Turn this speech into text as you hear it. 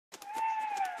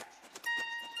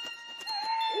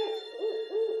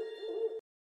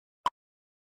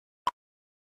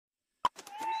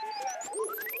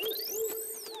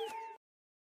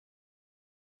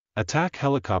Attack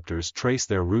helicopters trace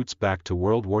their roots back to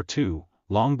World War II,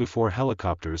 long before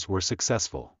helicopters were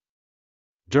successful.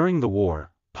 During the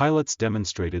war, pilots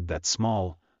demonstrated that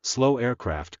small, slow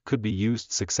aircraft could be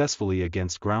used successfully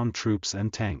against ground troops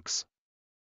and tanks.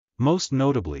 Most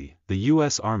notably, the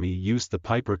U.S. Army used the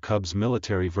Piper Cub's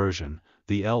military version,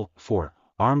 the L-4,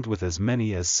 armed with as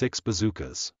many as 6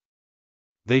 bazookas.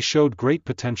 They showed great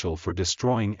potential for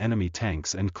destroying enemy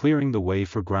tanks and clearing the way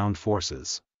for ground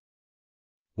forces.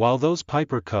 While those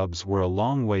Piper Cubs were a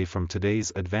long way from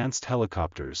today's advanced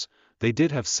helicopters, they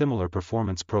did have similar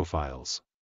performance profiles.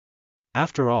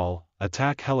 After all,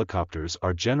 attack helicopters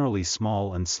are generally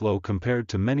small and slow compared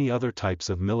to many other types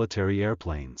of military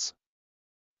airplanes.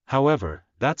 However,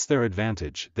 that's their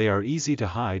advantage: they are easy to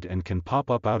hide and can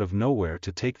pop up out of nowhere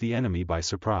to take the enemy by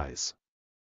surprise.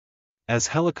 As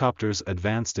helicopters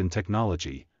advanced in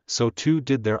technology, so too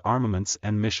did their armaments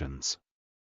and missions.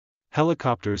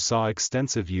 Helicopters saw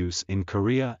extensive use in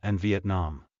Korea and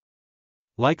Vietnam.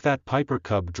 Like that Piper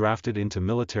Cub drafted into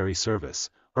military service,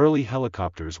 early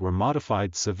helicopters were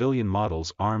modified civilian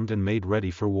models armed and made ready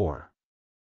for war.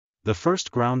 The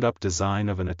first ground-up design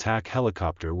of an attack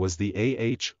helicopter was the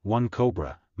AH-1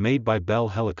 Cobra, made by Bell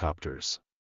Helicopters.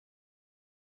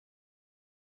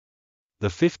 The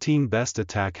 15 best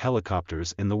attack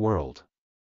helicopters in the world.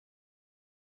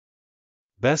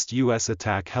 Best U.S.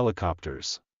 attack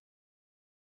helicopters.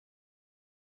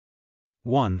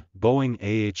 1. Boeing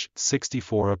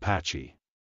AH-64 Apache.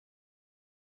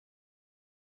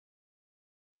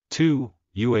 2.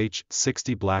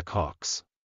 UH-60 Black Hawks.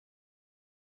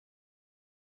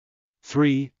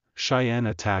 3. Cheyenne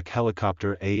Attack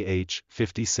Helicopter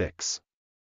AH-56.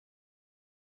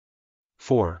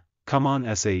 4. Come-On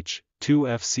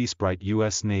SH-2F Seasprite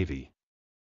U.S. Navy.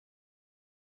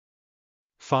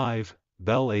 5.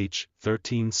 Bell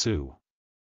H-13 Sioux.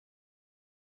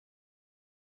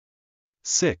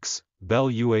 6. Bell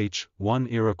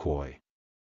UH-1 Iroquois.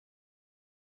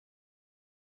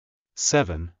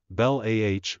 7. Bell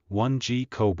AH-1G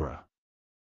Cobra.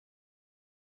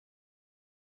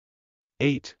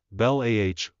 8. Bell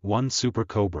AH-1 Super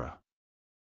Cobra.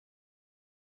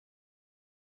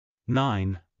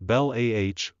 9. Bell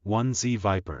AH-1Z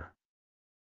Viper.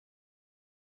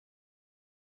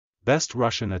 Best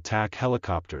Russian attack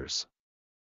helicopters.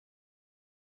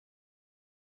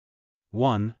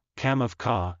 1. Kamov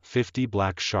Ka-50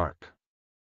 Black Shark.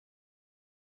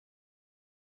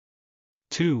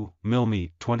 2.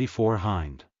 Mi-24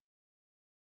 Hind.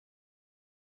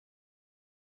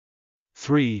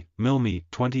 3.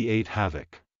 Mi-28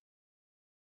 Havoc.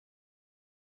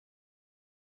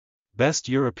 Best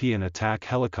European attack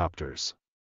helicopters.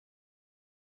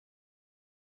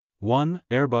 1.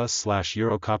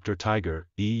 Airbus/Eurocopter Tiger,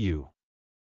 EU.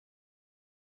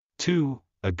 2.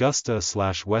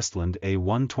 Augusta/Westland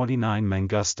A129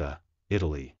 Mangusta,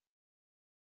 Italy.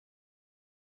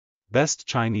 Best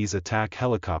Chinese attack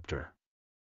helicopter.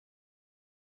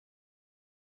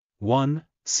 1.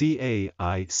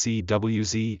 CAICWZ-10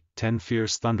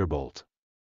 Fierce Thunderbolt.